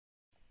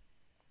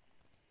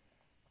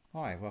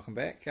Hi, welcome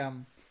back.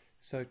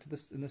 So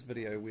in this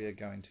video we are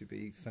going to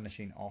be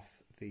finishing off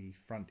the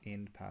front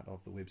end part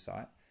of the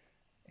website,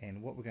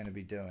 and what we're going to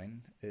be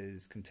doing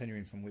is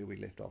continuing from where we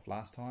left off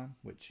last time,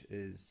 which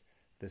is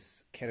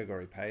this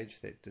category page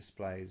that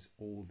displays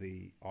all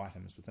the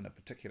items within a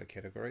particular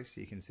category.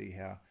 So you can see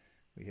how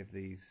we have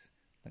these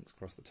links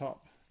across the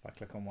top. If I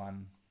click on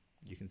one,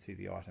 you can see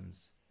the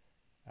items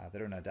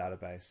that are in our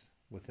database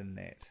within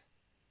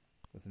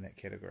that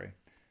category.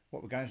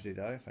 What we're going to do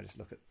though, if I just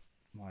look at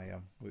my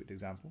worked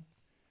example,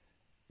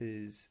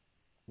 is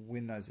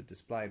when those are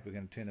displayed, we're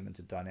going to turn them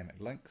into dynamic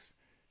links,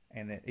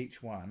 and that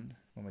each one,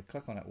 when we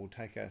click on it,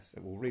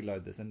 it will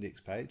reload this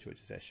index page,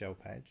 which is our shell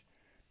page,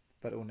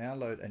 but it will now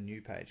load a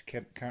new page.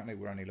 Currently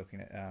we're only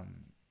looking at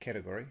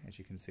category, as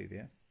you can see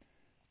there,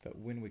 but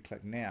when we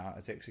click now,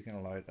 it's actually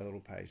going to load a little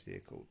page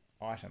there called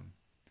item,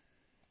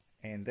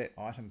 and that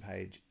item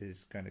page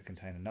is going to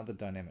contain another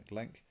dynamic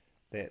link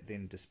that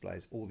then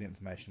displays all the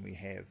information we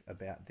have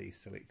about the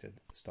selected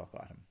stock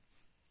item.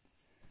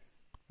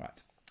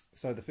 Right,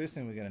 so the first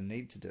thing we're going to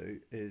need to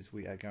do is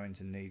we are going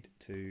to need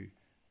to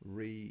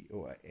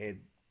add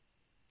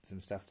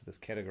some stuff to this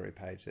category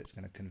page that's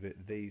going to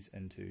convert these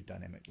into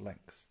dynamic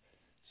links.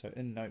 So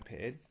in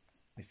Notepad,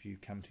 if you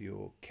come to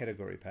your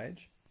category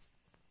page,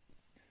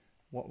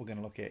 what we're going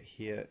to look at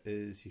here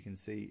is, you can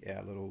see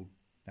our little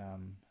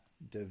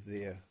div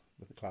there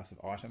with the class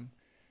of item,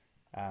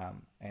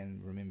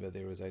 and remember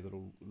there is a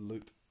little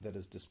loop that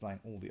is displaying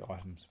all the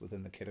items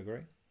within the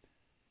category.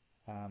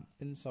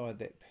 Inside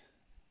that,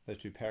 those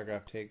two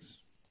paragraph tags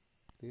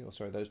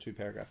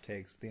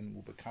then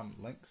will become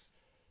links.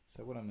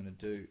 So what I'm going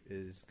to do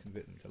is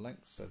convert them to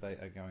links, so they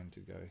are going to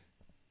go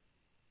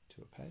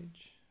to a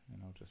page,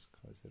 and I'll just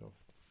close that off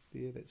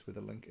there. That's where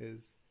the link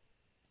is,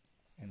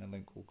 and the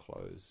link will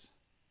close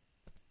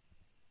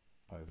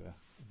over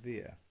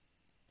there.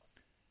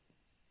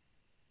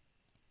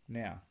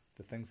 Now,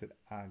 the things that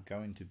are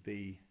going to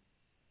be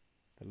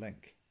the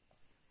link,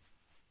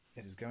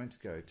 it is going to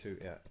go to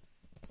our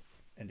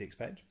index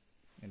page,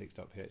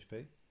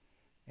 index.php,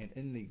 and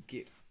in the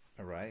get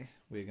array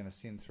we're going to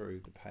send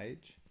through the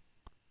page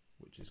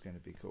which is going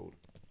to be called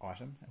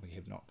item, and we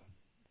have not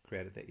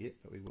created that yet,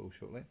 but we will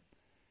shortly.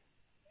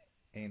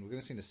 And we're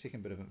going to send a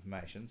second bit of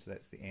information, so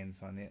that's the and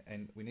sign there,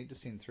 and we need to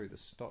send through the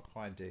stock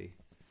ID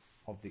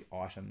of the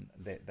item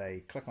that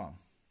they click on.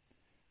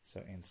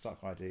 So, and stock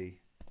ID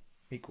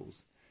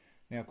equals.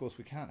 Now of course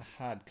we can't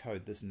hard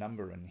code this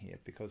number in here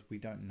because we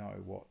don't know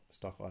what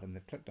stock item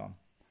they've clicked on.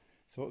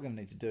 So what we're going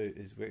to need to do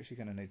is we're actually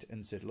going to need to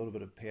insert a little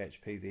bit of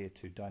PHP there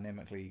to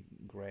dynamically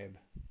grab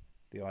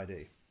the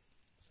ID.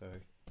 So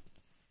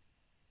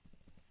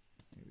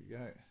here we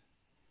go.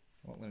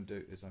 What I'm going to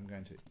do is I'm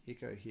going to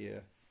echo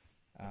here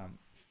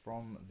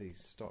from the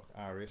stock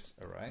RS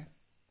array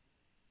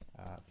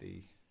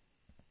the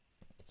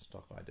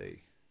stock ID.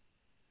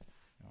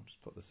 And I'll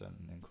just put this in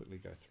and then quickly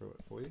go through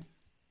it for you.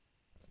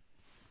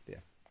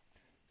 There.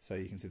 So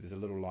you can see there's a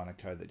little line of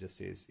code that just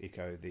says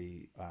echo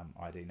the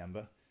ID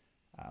number.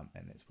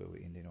 And that's where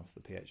we're ending off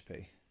the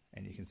PHP,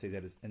 and you can see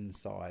that is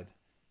inside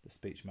the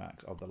speech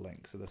marks of the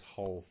link. So this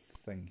whole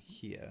thing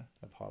here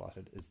I've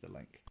highlighted is the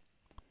link.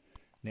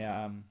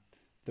 Now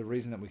the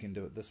reason that we can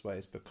do it this way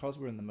is because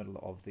we're in the middle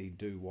of the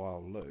do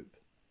while loop.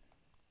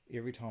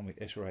 Every time we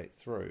iterate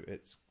through,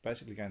 it's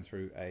basically going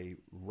through a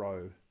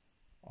row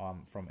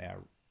from our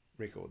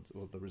records,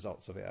 or the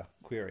results of our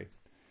query,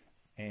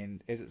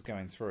 and as it's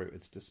going through,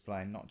 it's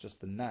displaying not just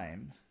the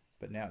name,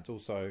 but now it's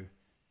also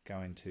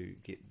going to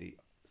get the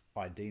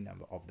ID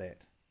number of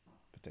that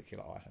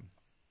particular item.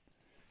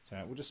 So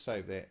we'll just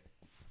save that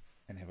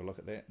and have a look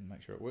at that and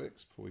make sure it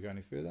works before we go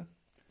any further.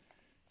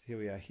 So here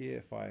we are here.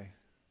 If I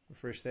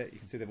refresh that, you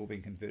can see they've all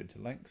been converted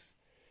to links,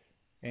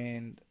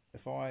 and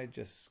if I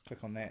just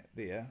click on that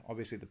there,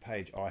 obviously the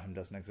page item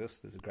doesn't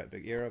exist, there's a great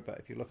big error, but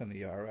if you look in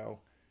the URL,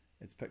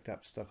 it's picked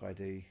up stock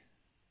ID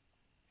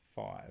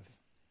 5.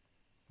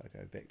 If I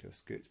go back to a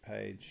skirts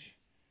page,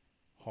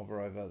 hover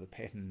over the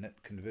pattern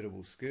knit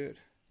convertible skirt,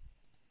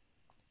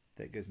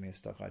 that gives me a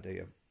stock ID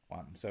of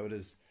 1. So it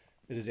is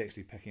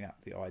actually picking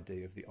up the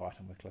ID of the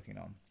item we're clicking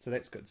on. So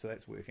that's good, so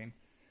that's working.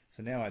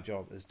 So now our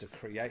job is to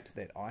create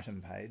that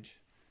item page,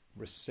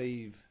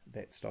 receive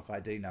that stock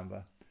ID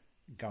number,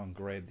 go and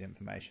grab the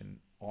information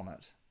on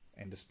it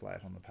and display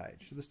it on the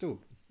page. So there's still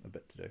a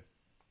bit to do.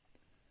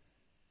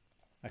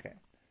 Okay,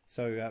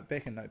 so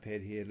back in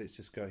Notepad here, let's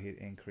just go ahead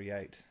and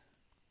create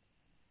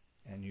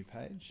a new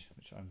page,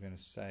 which I'm going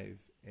to save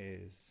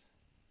as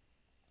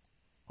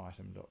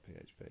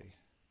item.php.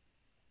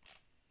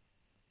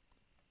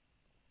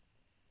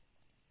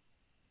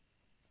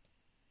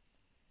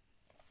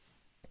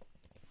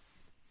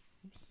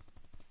 Oops.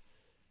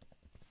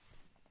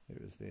 There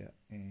it is there,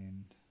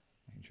 and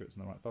making sure it's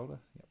in the right folder.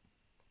 Yep.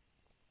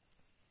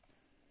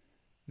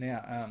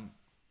 Now,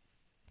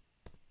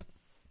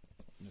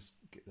 just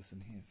get this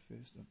in here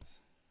first. Oops.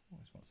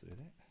 Always wants to do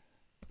that.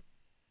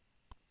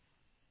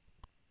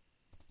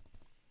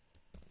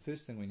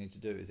 First thing we need to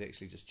do is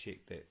actually just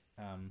check that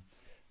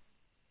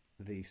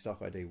the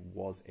stock ID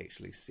was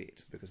actually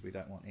set, because we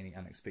don't want any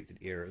unexpected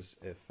errors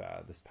if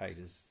this page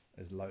is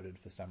loaded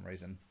for some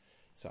reason.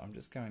 So I'm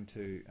just going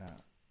to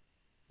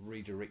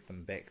redirect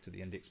them back to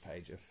the index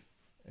page if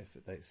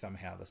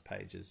somehow this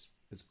page is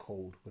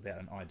called without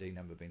an ID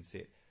number being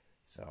set.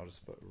 So I'll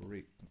just put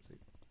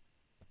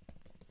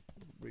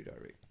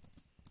redirect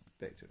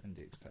back to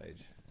index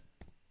page.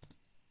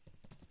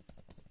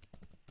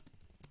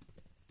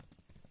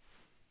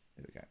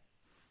 There we go.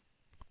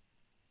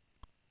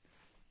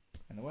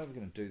 And the way we're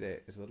going to do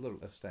that is with a little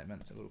if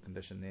statement, a little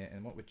condition there,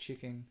 and what we're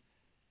checking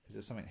is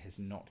if something has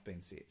not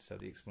been set. So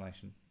the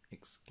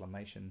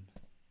exclamation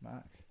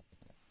mark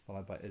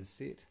followed by is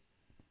set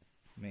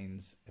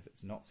means if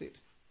it's not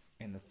set,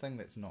 and the thing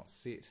that's not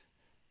set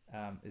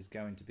is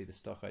going to be the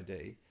stock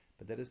ID,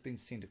 but that has been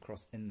sent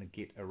across in the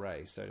get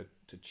array. So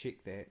to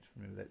check that,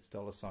 remember that's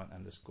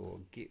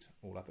 $_get,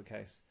 all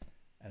uppercase,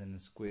 and then the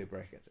square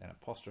brackets and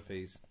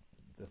apostrophes,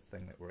 the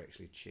thing that we're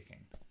actually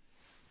checking.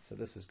 So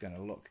this is going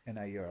to look in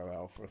a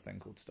URL for a thing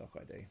called stock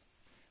ID.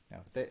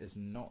 Now if that is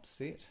not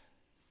set,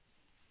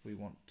 we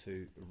want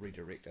to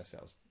redirect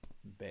ourselves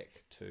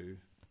back to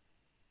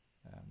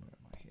where am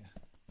I here?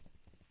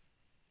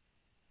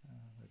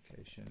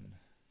 Location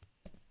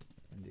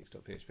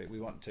index.php. We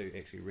want to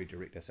actually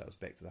redirect ourselves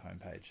back to the home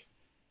page.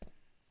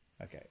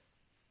 Okay,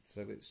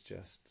 so let's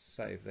just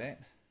save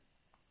that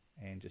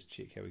and just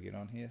check how we get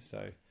on here.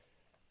 So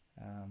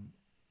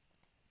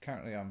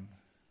currently I'm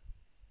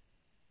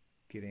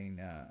getting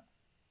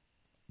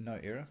no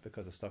error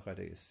because the stock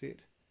ID is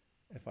set.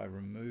 If I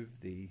remove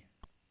the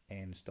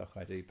and stock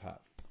ID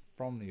part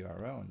from the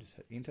URL and just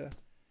hit enter,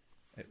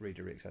 it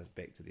redirects us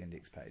back to the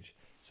index page.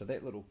 So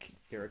that little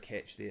error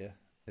catch there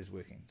is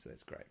working, so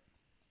that's great.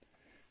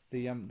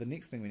 The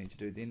next thing we need to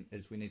do then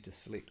is we need to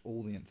select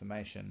all the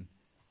information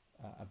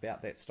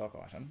about that stock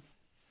item.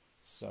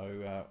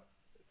 So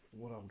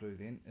what I'll do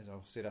then is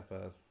I'll set up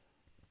a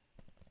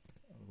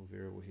little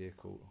variable here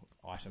called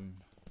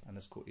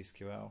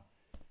item_SQL,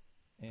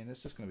 and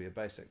it's just going to be a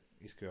basic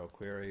SQL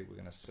query. We're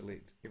going to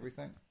select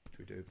everything, which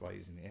we do by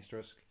using the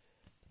asterisk,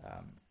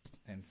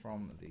 and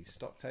from the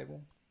stock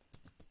table,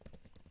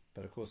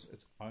 but of course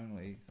it's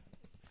only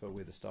for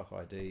where the stock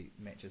ID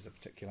matches a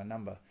particular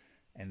number,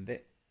 and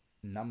that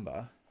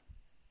number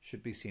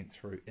should be sent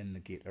through in the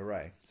get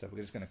array. So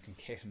we're just going to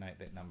concatenate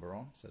that number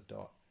on, so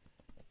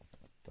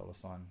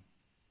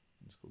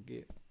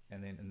 $_get,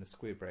 and then in the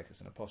square brackets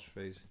and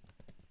apostrophes,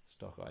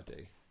 stock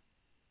ID.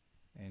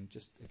 And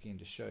just again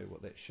to show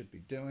what that should be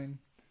doing,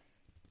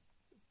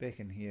 back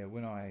in here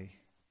when I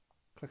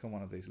click on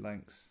one of these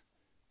links,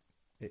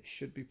 it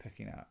should be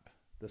picking up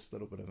this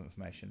little bit of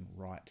information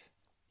right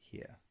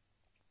here.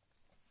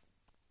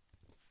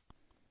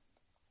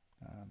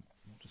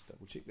 We'll just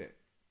double check that.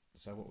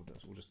 So what we'll do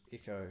is we'll just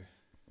echo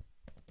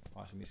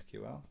item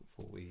SQL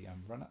before we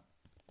run it.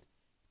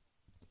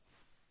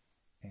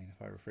 And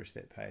if I refresh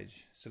that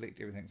page, select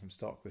everything from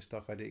stock where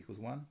stock ID equals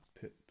 1,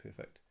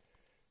 perfect.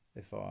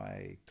 If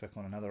I click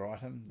on another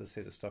item, this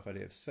has a stock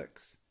ID of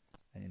 6,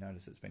 and you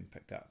notice it's been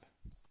picked up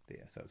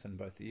there. So it's in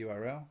both the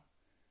URL,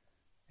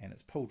 and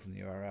it's pulled from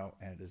the URL,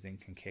 and it is then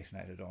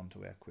concatenated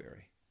onto our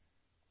query.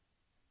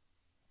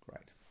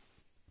 Great.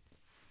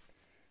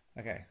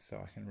 Okay, so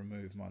I can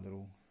remove my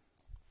little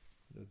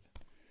bit of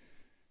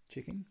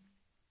checking.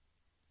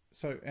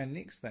 So our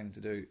next thing to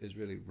do is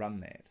really run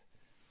that.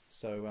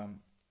 So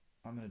I'm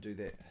going to do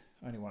that.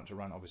 I only want it to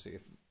run obviously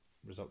if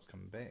results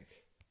come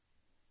back.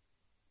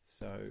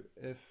 So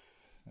if,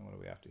 and what are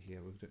we after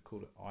here? We've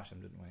called it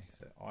item, didn't we?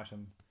 So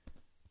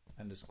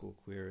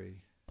item_query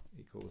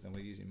equals, and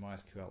we're using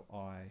MySQL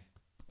I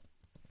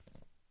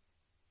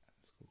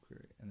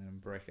query, and then in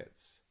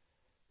brackets,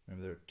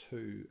 remember there are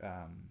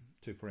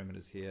two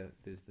parameters here.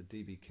 There's the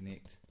DB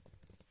connect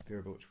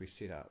variable which we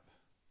set up,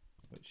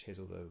 which has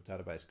all the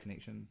database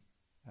connection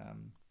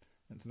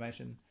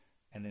information,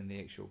 and then the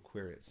actual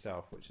query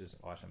itself, which is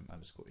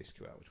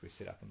item_SQL, which we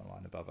set up in the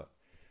line above it.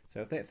 So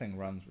if that thing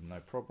runs with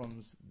no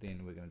problems,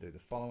 then we're going to do the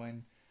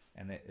following,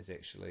 and that is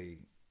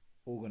actually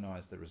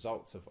organize the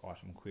results of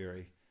item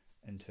query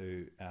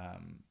into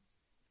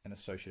an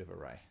associative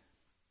array,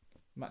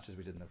 much as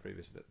we did in the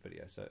previous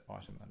video. So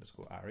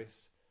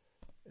item_rs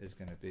is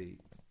going to be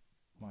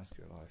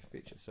MySQL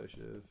fetch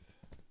associative,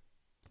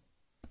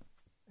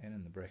 and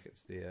in the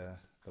brackets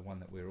there, the one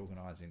that we're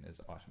organizing is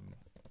item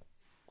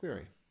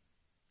query.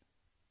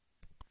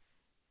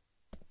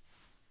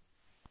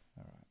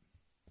 Alright,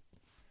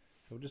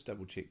 so we'll just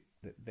double check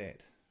that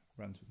that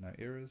runs with no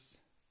errors.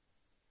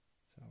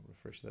 So I'll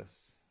refresh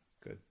this.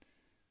 Good.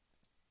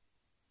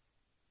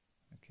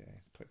 Okay,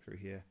 click through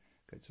here.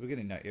 Good, so we're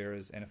getting no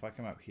errors, and if I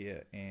come up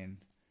here and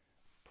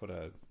put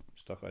a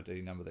stock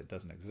ID number that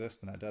doesn't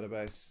exist in our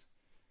database,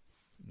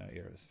 no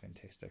errors,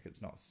 fantastic.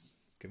 It's not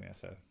giving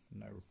us a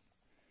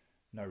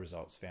no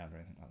results found or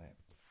anything like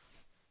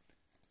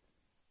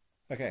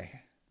that.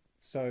 Okay,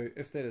 so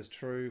if that is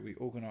true, we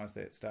organize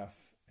that stuff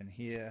in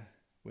here.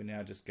 We're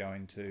now just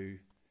going to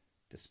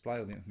display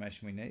all the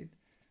information we need,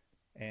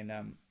 and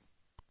I'm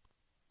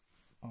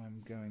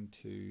going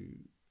to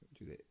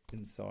do that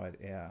inside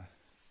our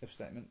if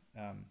statement.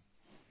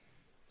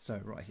 So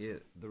right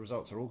here, the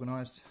results are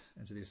organized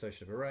into the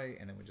associative array,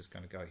 and then we're just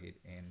going to go ahead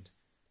and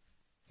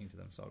enter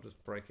them. So I'll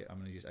just break it. I'm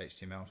going to use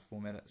HTML to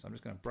format it. So I'm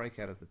just going to break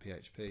out of the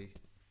PHP and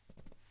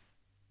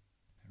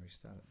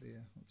restart it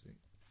there. Oopsie.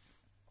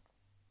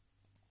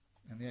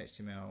 And the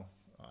HTML,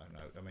 I don't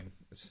know, I mean,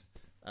 it's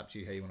up to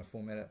you how you want to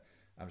format it.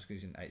 I'm just going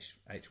to use an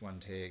H1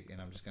 tag,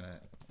 and I'm just going to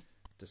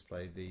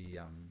display the,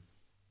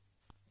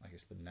 I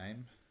guess, the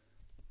name.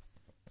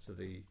 So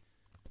the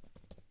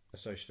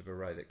associative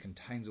array that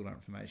contains all that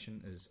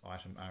information is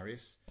item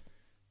res,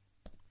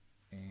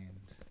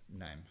 and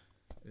name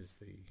is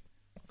the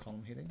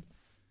column heading.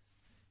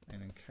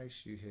 And in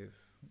case you have,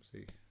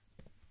 oopsie,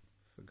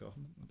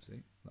 forgotten,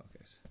 oopsie,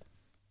 lowercase,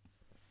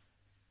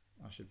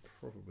 I should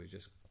probably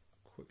just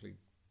quickly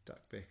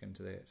duck back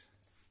into that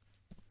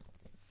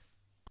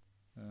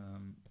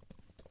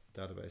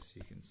database so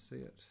you can see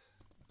it.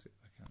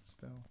 I can't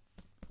spell.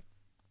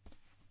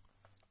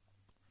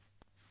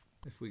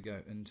 If we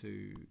go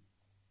into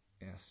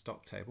our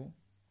stock table,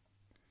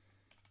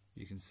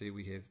 you can see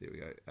we have, there we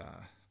go,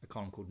 a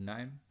column called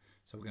name.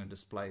 So we're going to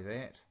display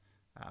that.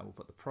 We'll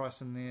put the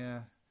price in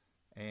there,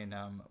 and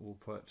we'll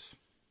put,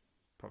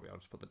 probably I'll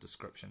just put the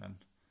description in.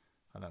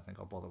 I don't think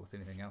I'll bother with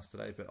anything else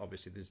today, but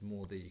obviously there's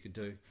more there you could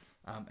do.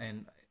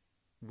 And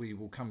we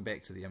will come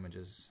back to the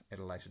images at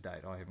a later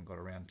date. I haven't got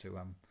around to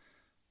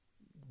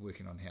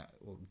working on how,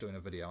 or doing a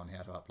video on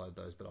how to upload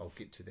those, but I'll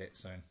get to that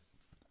soon.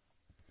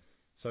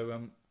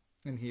 So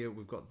in here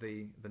we've got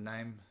the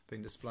name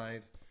being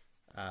displayed.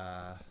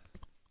 I'm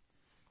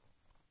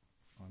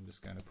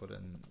just going to put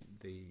in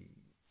the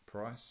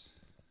price.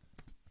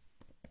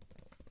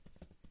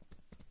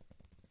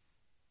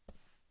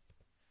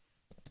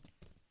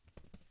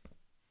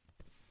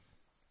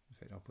 In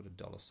fact, I'll put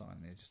a $sign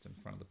there just in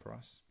front of the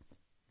price,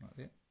 right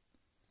there.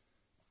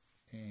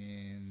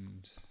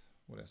 And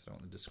what else do I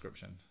want? The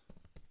description.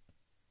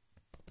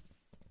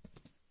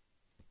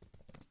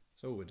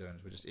 So all we're doing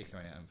is we're just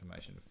echoing out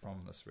information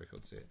from this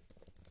record set.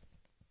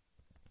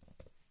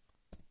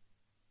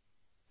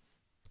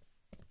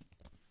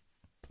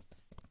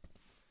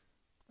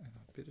 And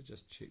I better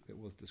just check that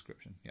was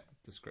description. Yeah,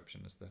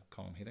 description is the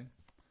column heading.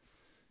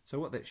 So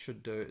what that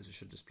should do is it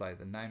should display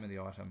the name of the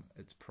item,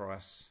 its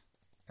price,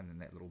 and then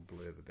that little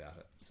blurb about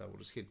it. So we'll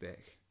just head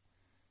back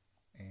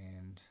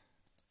and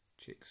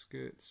check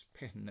skirts,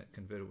 pattern knit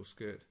convertible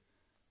skirt,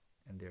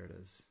 and there it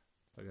is.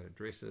 I go to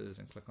dresses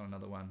and click on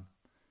another one.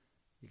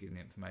 You get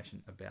the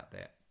information about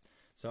that.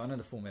 So I know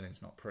the formatting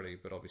is not pretty,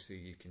 but obviously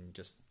you can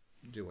just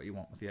do what you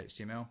want with the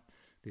HTML.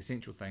 The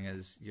essential thing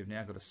is you've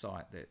now got a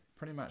site that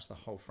pretty much the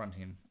whole front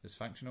end is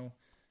functional.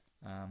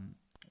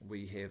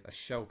 We have a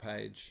shell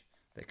page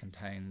that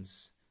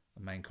contains a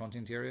main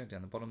content area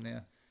down the bottom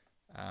there.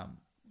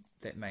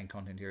 That main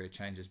content area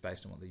changes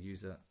based on what the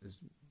user is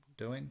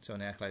doing. So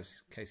in our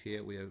case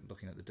here, we are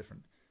looking at the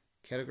different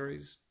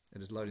categories.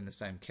 It is loading the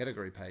same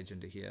category page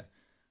into here,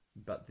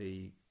 but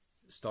the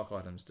stock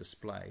items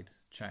displayed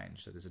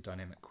change. So there's a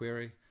dynamic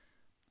query.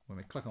 When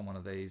we click on one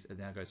of these, it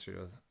now goes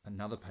through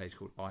another page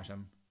called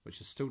item, which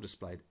is still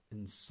displayed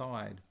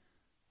inside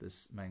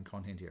this main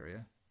content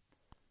area,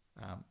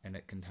 and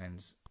it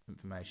contains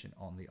information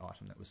on the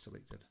item that was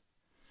selected.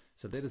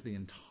 So that is the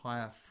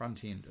entire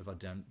front end of a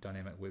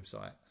dynamic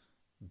website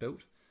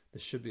built.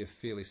 This should be a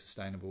fairly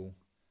sustainable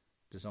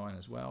design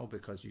as well,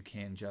 because you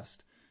can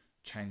just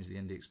change the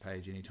index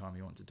page anytime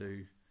you want to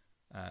do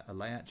a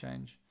layout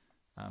change.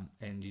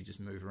 And you just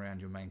move around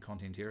your main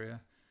content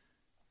area.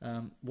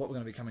 What we're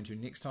going to be coming to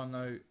next time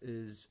though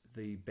is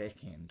the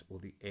back end, or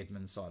the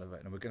admin side of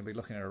it, and we're going to be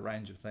looking at a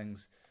range of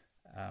things,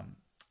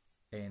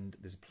 and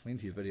there's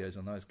plenty of videos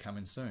on those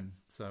coming soon.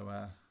 So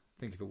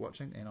thank you for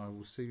watching, and I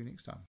will see you next time.